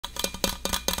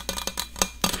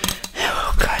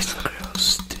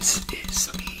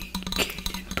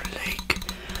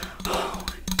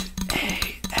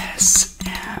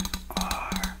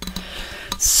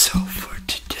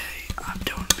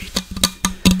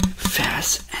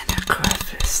fast and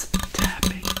aggressive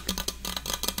tapping.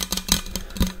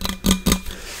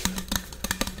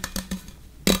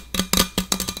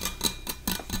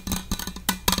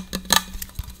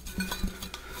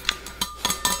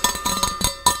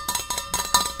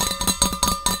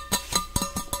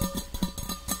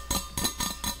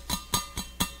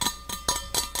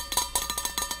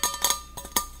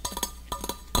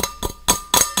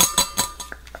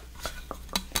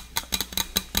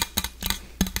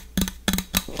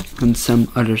 And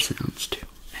some other sounds too.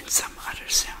 And some other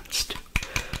sounds too.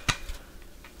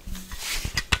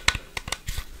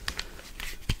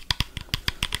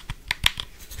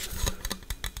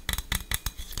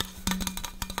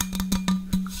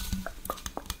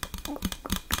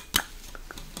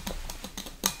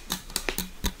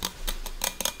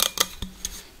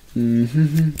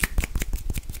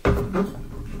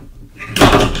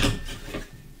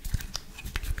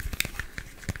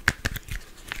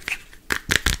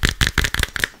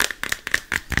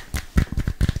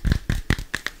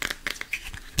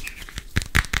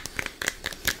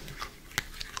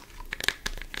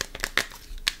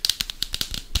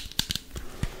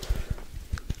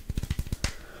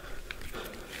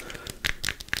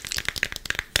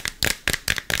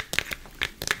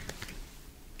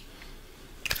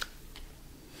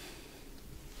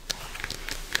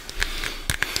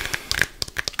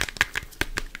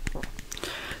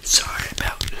 Sorry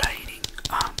about lighting.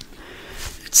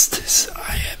 It's this.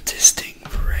 I have this thing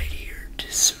right here.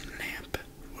 This lamp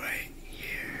right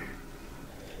here.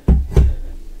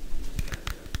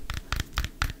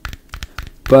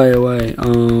 By the way,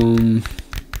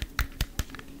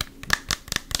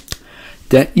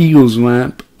 that Eagles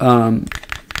lamp.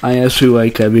 I actually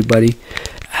like everybody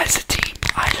as a team.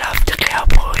 I love the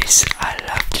Cowboys. I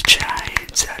love the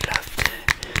Giants. I love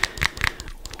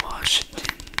the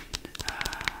Washington.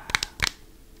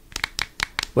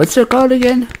 What's it called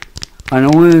again? I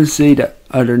don't want to say the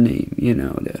other name, you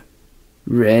know, the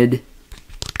red.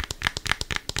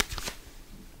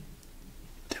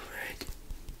 The red.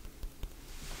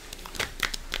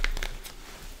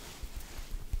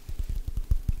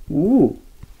 Ooh.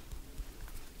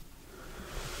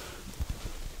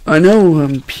 I know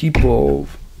people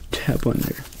tap on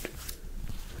their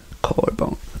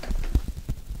collarbone.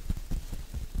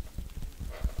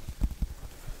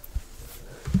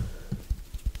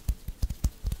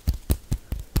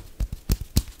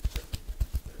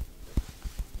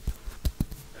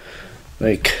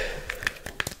 Like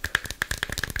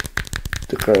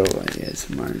the girl is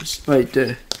Mars. Like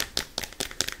the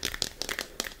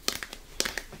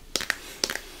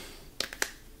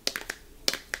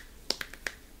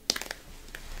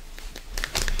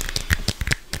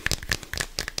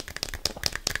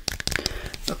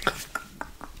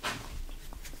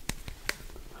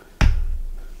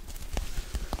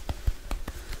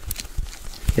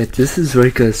yeah, this is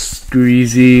like a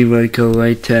greasy, like a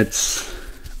light that's.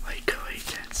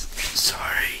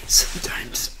 Sorry,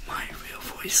 sometimes my real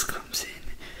voice comes in,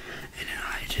 and then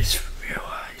I just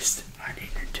realized I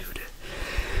need to do the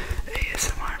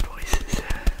ASMR voices.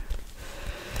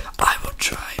 I will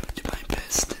try my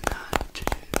best to not do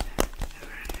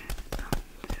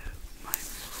my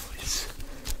voice.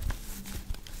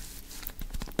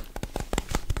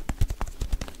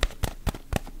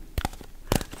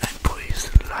 And please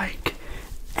like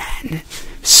and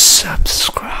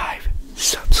subscribe.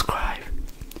 Subscribe.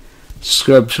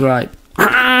 Subscribe.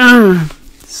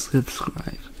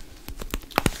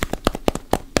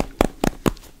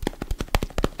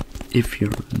 If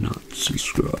you're not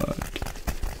subscribed,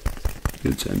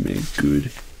 because I make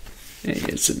good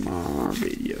ASMR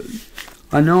videos.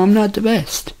 I know I'm not the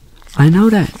best. I know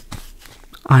that.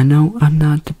 I know I'm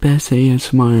not the best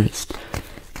ASMRist.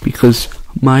 Because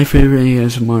my favorite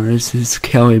ASMRist is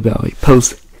Kelly Belly.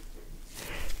 Pose.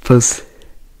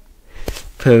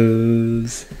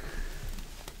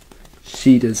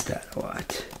 She does that a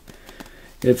lot.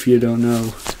 If you don't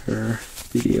know her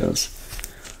videos,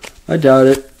 I doubt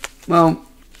it. Well,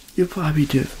 you probably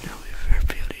do know her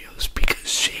videos because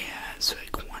she has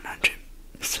like 100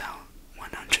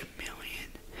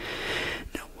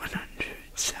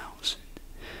 100,000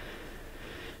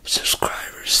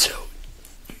 subscribers. So,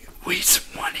 at least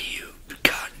one of you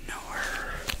gotta know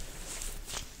her.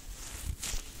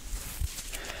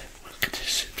 Look at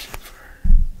this for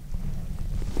her.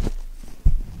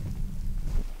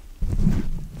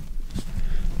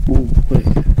 Ooh, wait.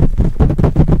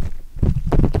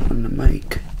 On the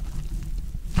mic.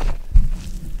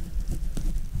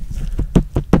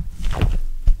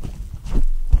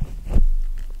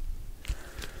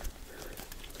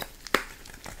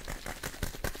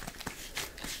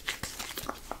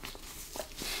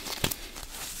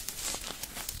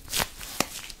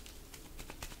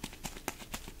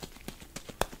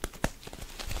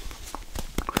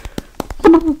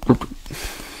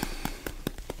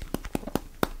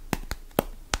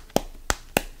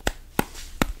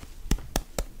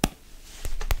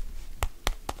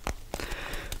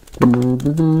 Now,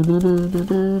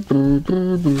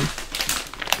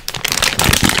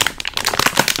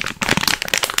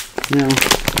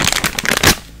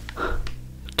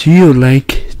 do you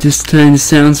like this kind of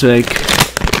sounds? Like,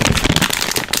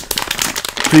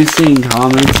 please say in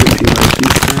comments if you like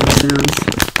these kind of sounds.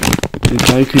 If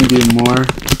I can do more.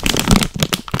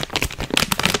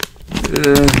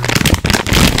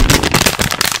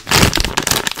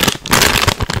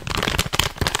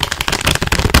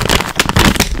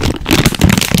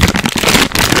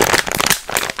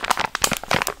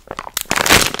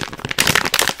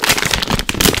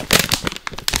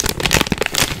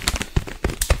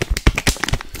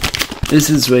 This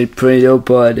is like Play-Doh,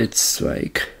 but it's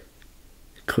like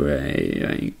clay.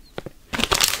 Like,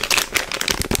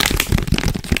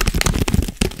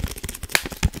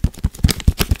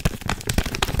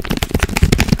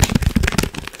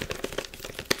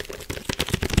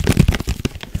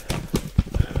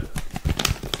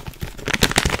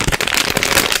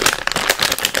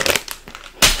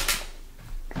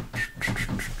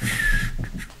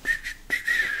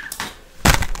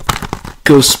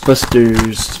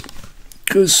 Ghostbusters.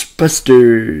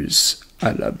 Ghostbusters.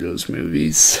 I love those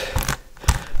movies.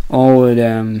 All of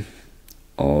them.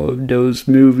 All of those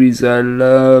movies I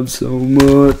love so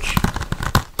much.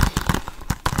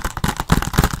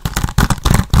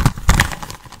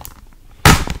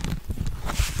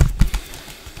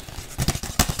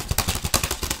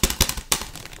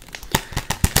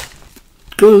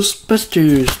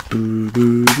 Ghostbusters.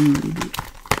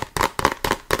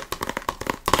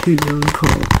 Here's on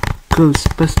call.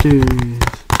 Ghostbusters.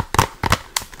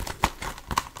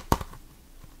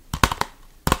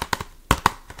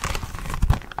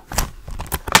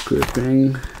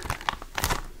 Gripping.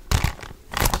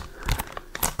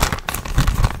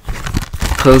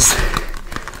 Pose.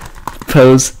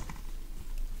 Pose.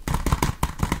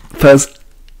 Pose.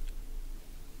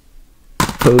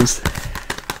 Pose.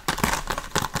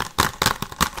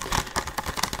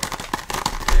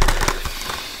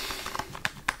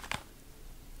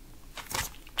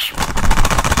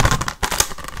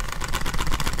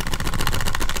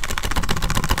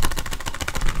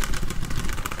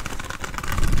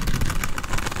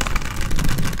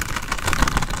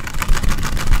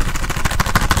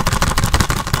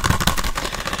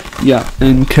 Yeah,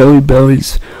 and Kelly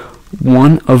Belly's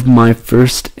one of my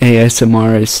first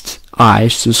ASMRists I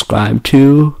subscribed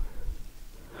to.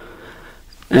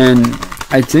 And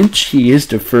I think she is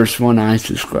the first one I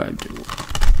subscribed to.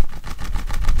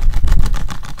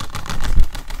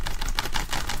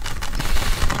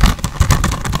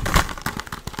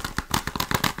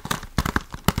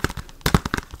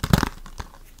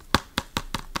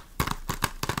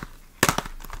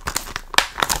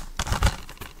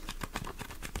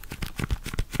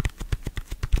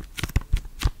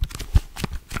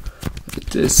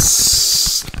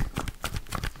 This,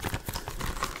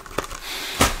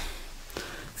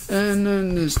 and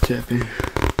then this tapping.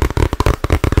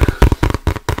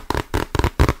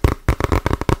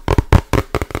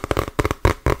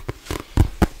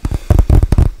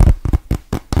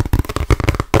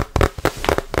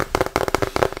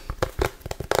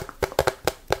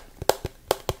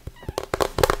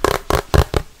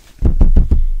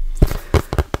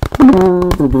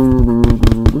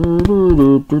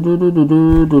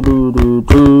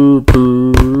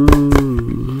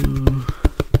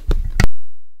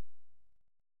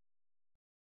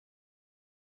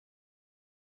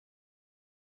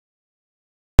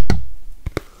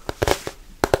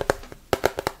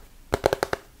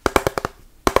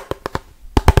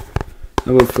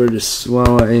 I go for the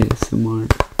swallow ASMR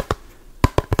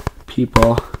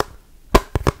people.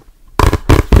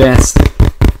 Fast.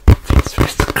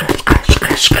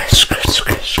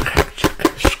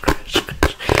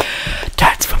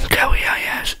 That's from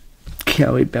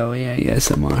Kelly Belly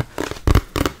ASMR.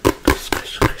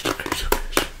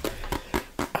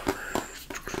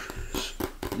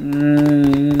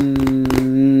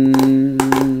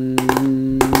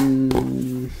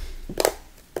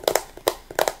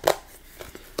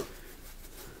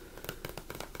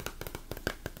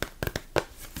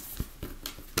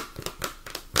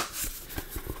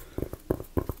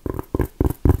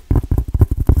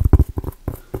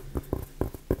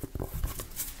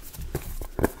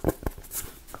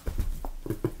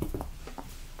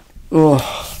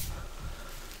 Oh,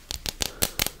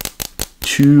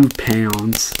 2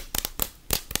 pounds.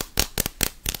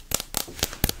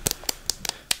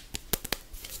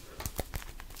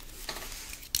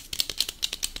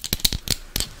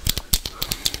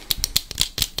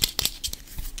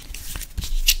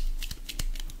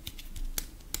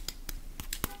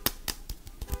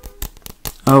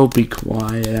 Oh, be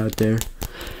quiet out there.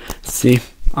 See,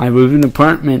 I live in an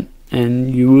apartment,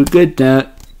 and you would get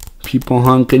that. People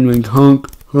honking like honk,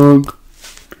 honk.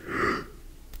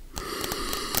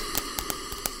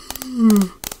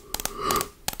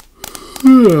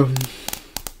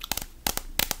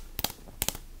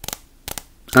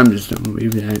 I'm just gonna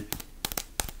leave that.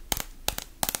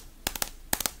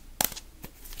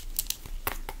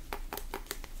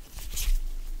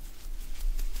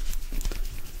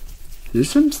 Is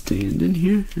there some stand in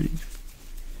here?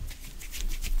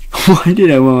 Why did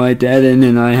I want my dad in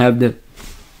and I have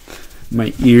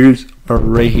my ears are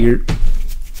right here?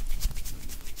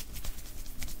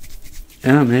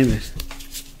 Oh, maybe.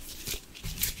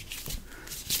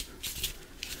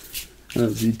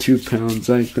 That'll be 2 pounds,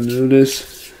 I can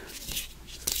notice.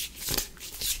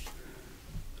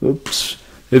 Oops.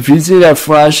 If you see that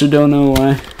flash, I don't know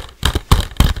why.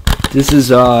 This is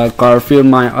Garfield,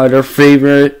 my other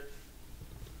favorite.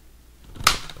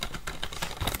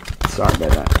 Sorry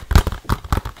about that.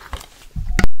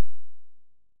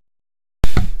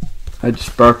 I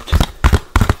just burped.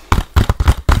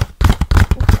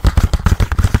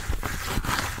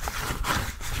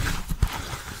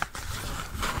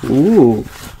 Ooh.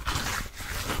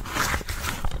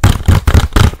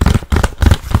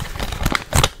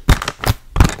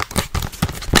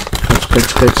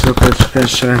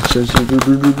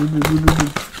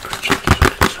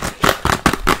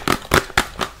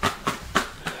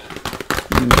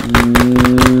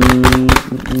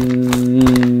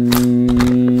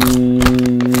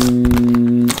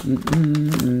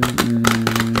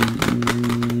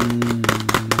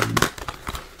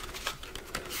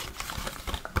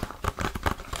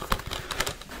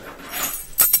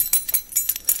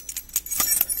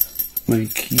 My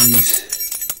keys.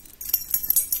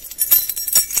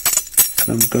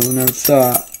 I'm going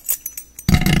outside.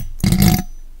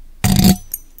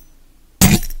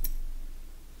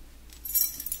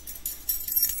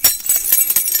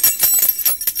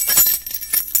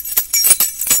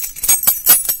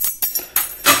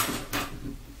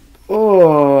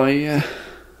 Oh, yeah.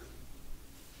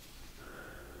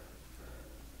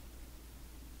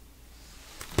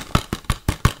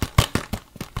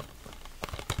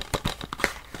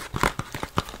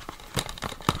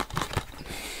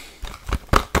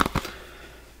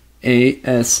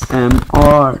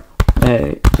 ASMR.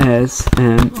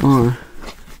 ASMR.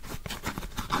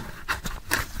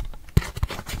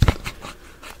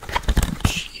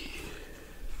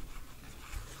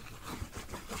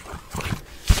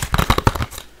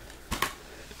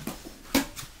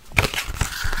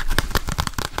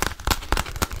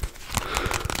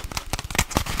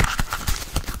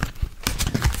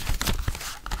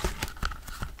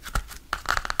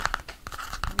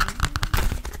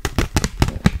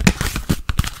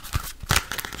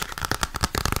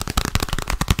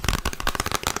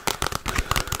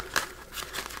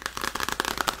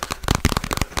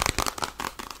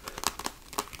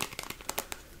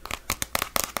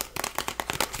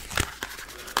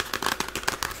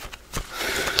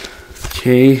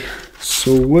 Okay,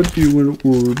 so what do you want to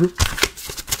order?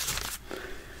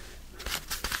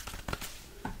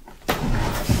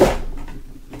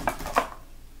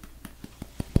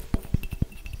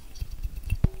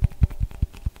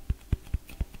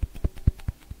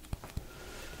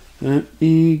 Let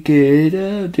me get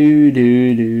out, do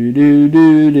do do do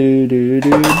do do do do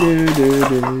do do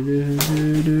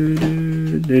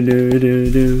do do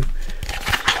do do.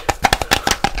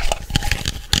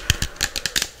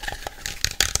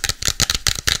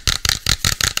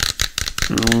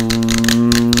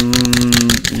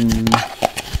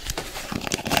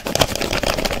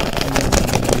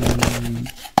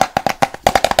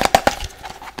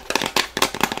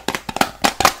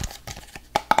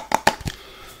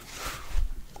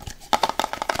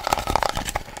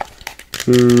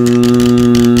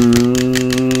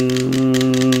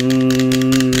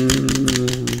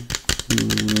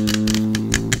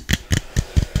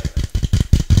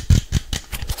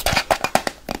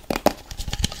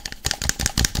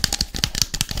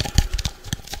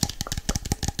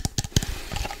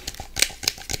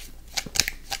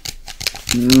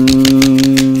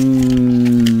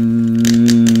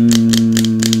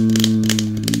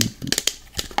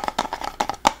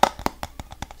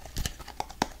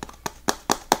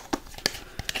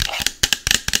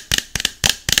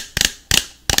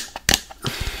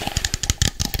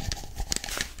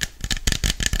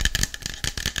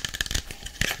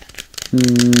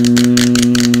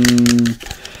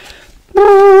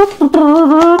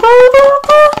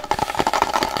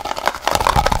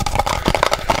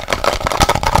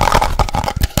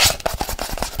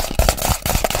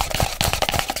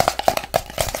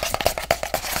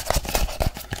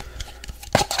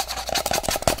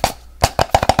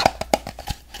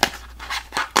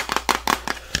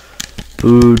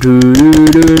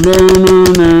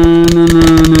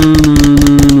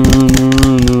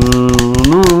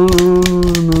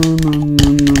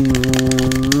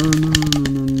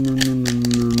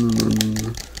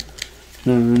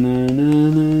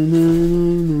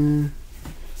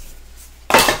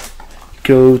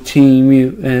 Go Team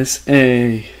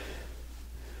USA.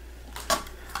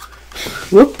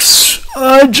 Whoops,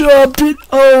 I dropped it.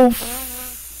 Oh,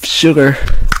 sugar.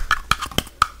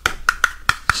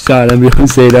 Thought I was gonna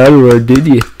say that word, did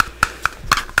you?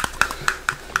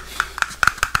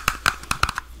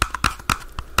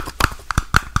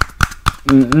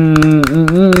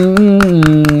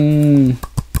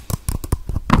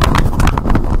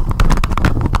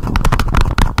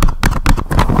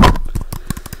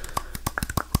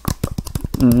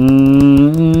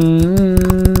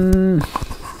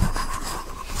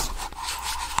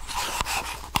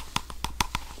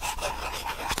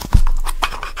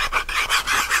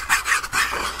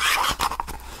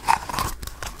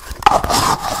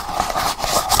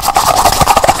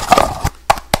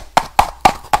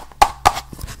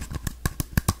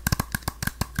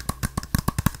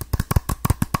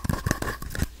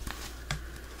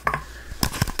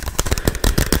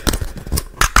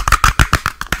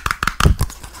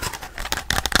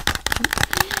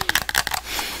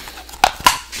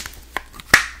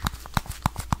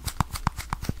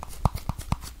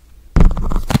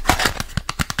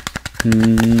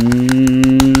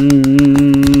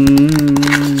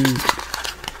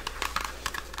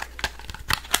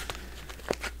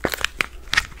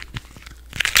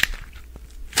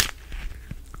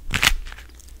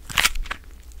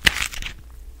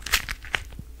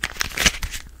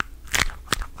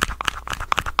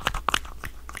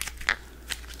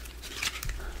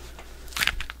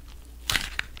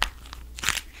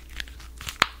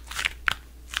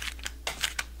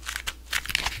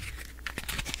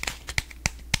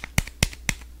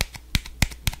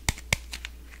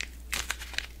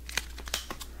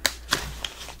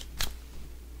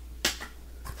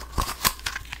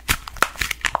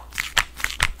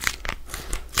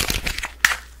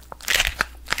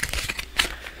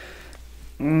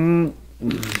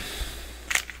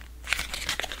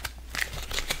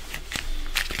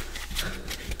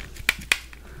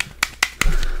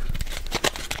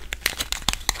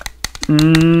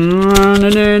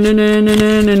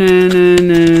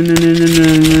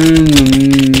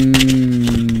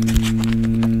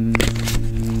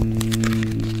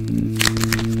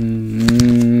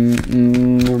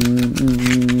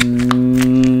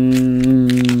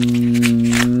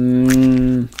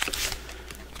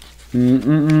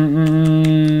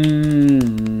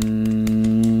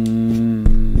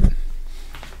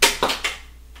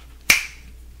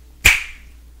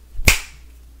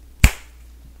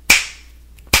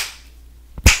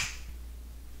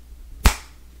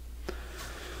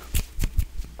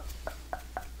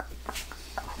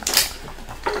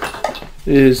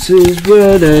 This is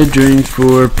what I drink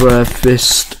for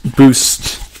breakfast.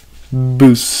 Boost.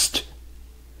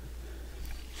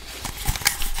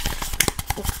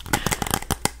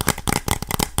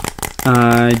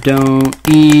 I don't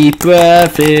eat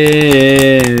breakfast.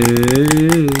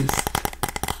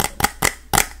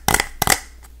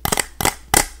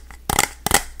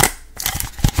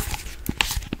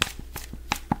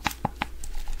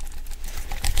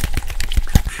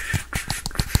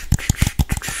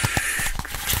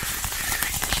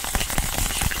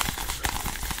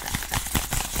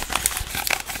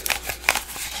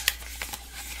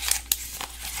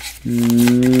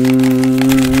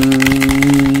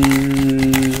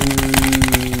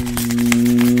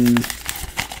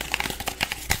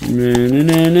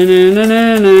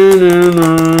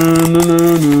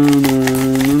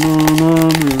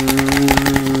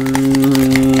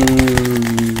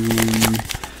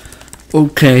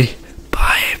 Okay,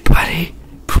 bye everybody.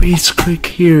 Please click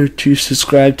here to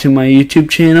subscribe to my YouTube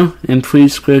channel, and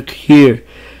please click here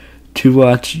to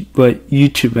watch what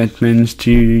YouTube recommends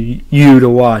to you to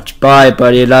watch. Bye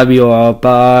buddy, love you all.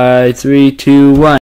 Bye. 3, 2, 1.